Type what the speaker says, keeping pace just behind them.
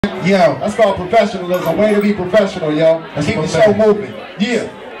Yo. That's called professionalism. Way to be professional, yo. Keep the show moving. Yeah.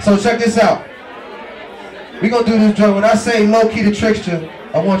 So check this out. We gonna do this joint. When I say Loki da Trixta,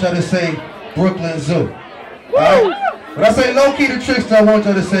 I want y'all to say Brooklyn Zoo. Alright? When I say Loki da Trixta, I want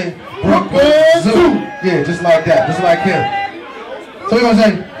y'all to say Brooklyn Zoo. Yeah, just like that. Just like him. So we gonna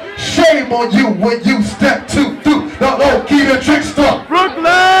say, shame on you when you step through the Loki da Trixta.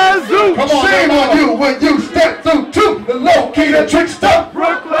 Brooklyn Zoo. Come on, shame on you when you step through the Loki da Trixta.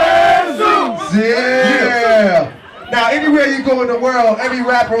 Brooklyn Zoo. Yeah. Now, anywhere you go in the world, every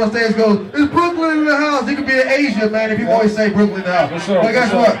rapper on stage goes, "It's Brooklyn in the house." He could be in Asia, man, if people always say Brooklyn in the house. Sure, but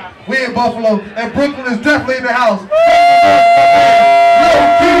guess what? We in Buffalo, and Brooklyn is definitely in the house.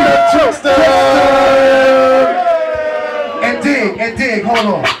 Loki da Trixta. And dig, hold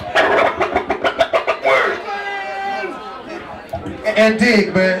on. And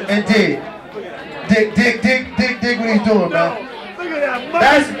dig, man, and dig. Dig what he's doing, man.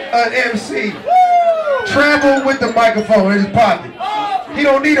 That's an MC. Travel with the microphone in his pocket. He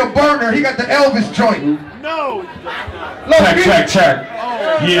don't need a burner, he got the Elvis joint. No. Check.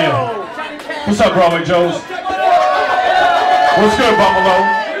 Yeah. What's up, Broadway Joes? What's good, Buffalo?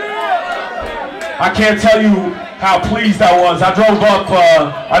 I can't tell you how pleased I was. I drove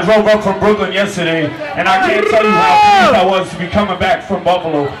up from Brooklyn yesterday, and I can't tell you how pleased I was to be coming back to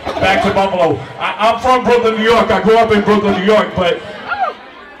Buffalo. I'm from Brooklyn, New York. I grew up in Brooklyn, New York, but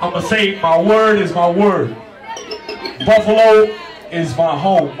I'm gonna say my word is my word. Buffalo is my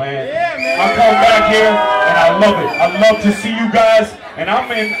home, man. I come back here and I love it. I love to see you guys, and I'm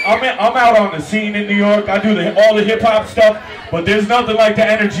out on the scene in New York. I do all the hip hop stuff, but there's nothing like the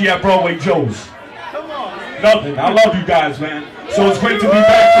energy at Broadway Joe's. Nothing. I love you guys, man. So it's great to be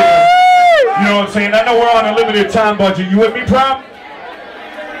back here. You know what I'm saying? I know we're on a limited time budget. You with me, Prime?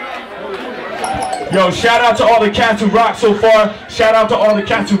 Yo, shout out to all the cats who rock so far. Shout out to all the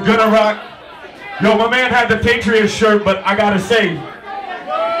cats who gonna rock. Yo, my man had the Patriots shirt, but I gotta say,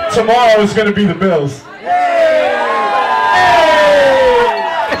 tomorrow is gonna be the Bills.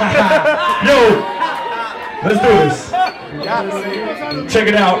 Yo, let's do this. Check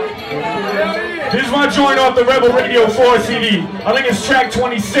it out. Here's my joint off the Rebel Radio 4 CD. I think it's track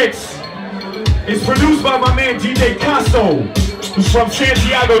 26. It's produced by my man DJ Caso, who's from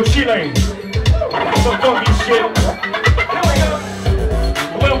Santiago, Chile. Some funky shit.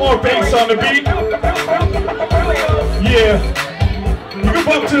 A little more bass on the beat. Yeah. You can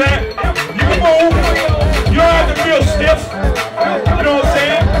bump to that. You can move. You don't have to feel stiff. You know what I'm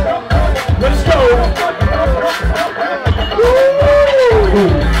saying? Let's go. Woo.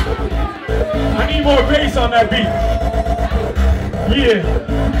 I need more bass on that beat. Yeah.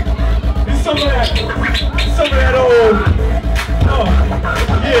 It's some of that old. Oh,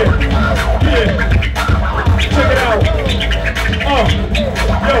 yeah. Check it out.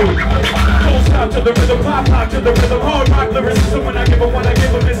 Yo. Don't stop to the rhythm, pop to the rhythm, hard rock lyricism. When I give a one, I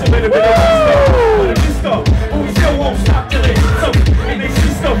give a miss a bit of stuff. But we still won't stop till they see something, and they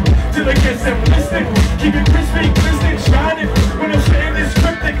see something, till they get some listening. Keep it crispy, glistening, shining. When I'm saying this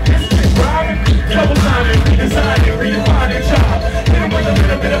cryptic, instant rhyming, double signing, designing, redefining job. Hit 'em with a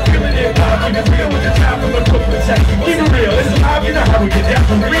little bit of feeling it, pop. Keep it real with the time from the Brooklyn check. Keep it real, it's alive, you know how we get down.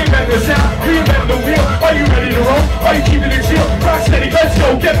 Reinvent the sound, reinvent the wheel. Are you ready to roll? Are you keeping it chill? Rock steady, let's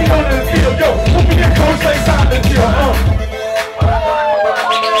go, get me on the field, yo. Open your coats like silent chill,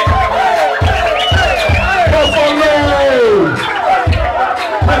 Buffalo!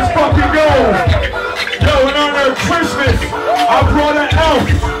 Let's fucking go! Yo, and on our Christmas, I brought an elf.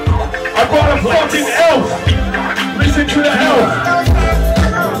 I brought a fucking elf. Listen to the elf.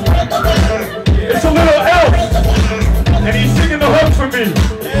 It's a little elf. And he's singing the hook for me.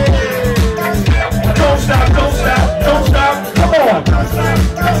 Don't stop, don't stop, don't stop. Come on.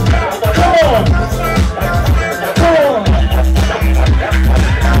 Come on. Come on.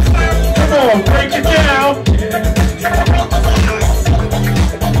 Come on, break it down.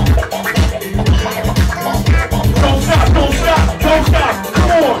 Don't stop, don't stop, don't stop.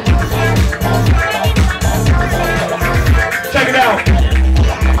 Come on. Check it out.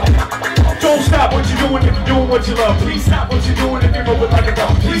 Don't stop what you're doing if you're doing what you love. Please stop what you're doing if you're moving like a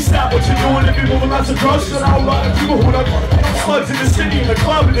dog. Please stop what you're doing if you're moving lots of drugs. Shut out a lot of people who love slugs in the city, in the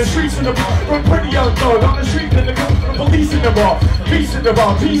club, in the streets, in the from pretty young thug on the street, in the police in the bar, peace in the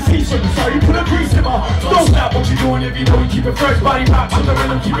bar, PC from the sorry, you put a grease in my. Don't stop what you're doing if you know you keep it fresh, body rock to the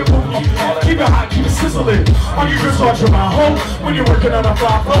rhythm, keep it moving, keep it hot, keep it sizzling. On your grips, watch your mouth home when you're working on a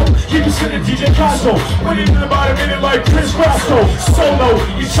fly flow. Keep it sitting, DJ Caso. When you're in about a minute like Chris Grasso. Solo,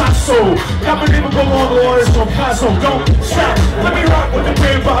 you shot so. Got my name go on the orders from Caso. Don't stop. Let me rock with the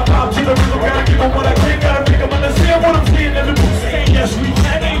brand pop to the rhythm. Gotta keep on what I can. Gotta make them understand what I'm saying in the booth. Saying yes, we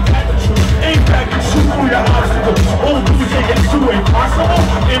can.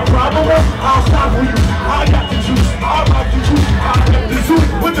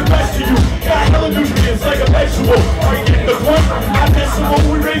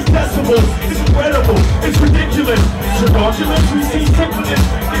 documentary scene synchronous.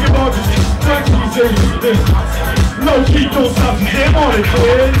 Think about this distraction, Loki don't stop, damn on it,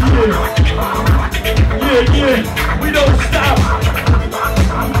 yeah. Yeah, we don't stop.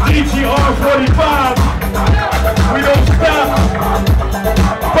 DTR45, we don't stop.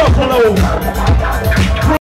 Buffalo.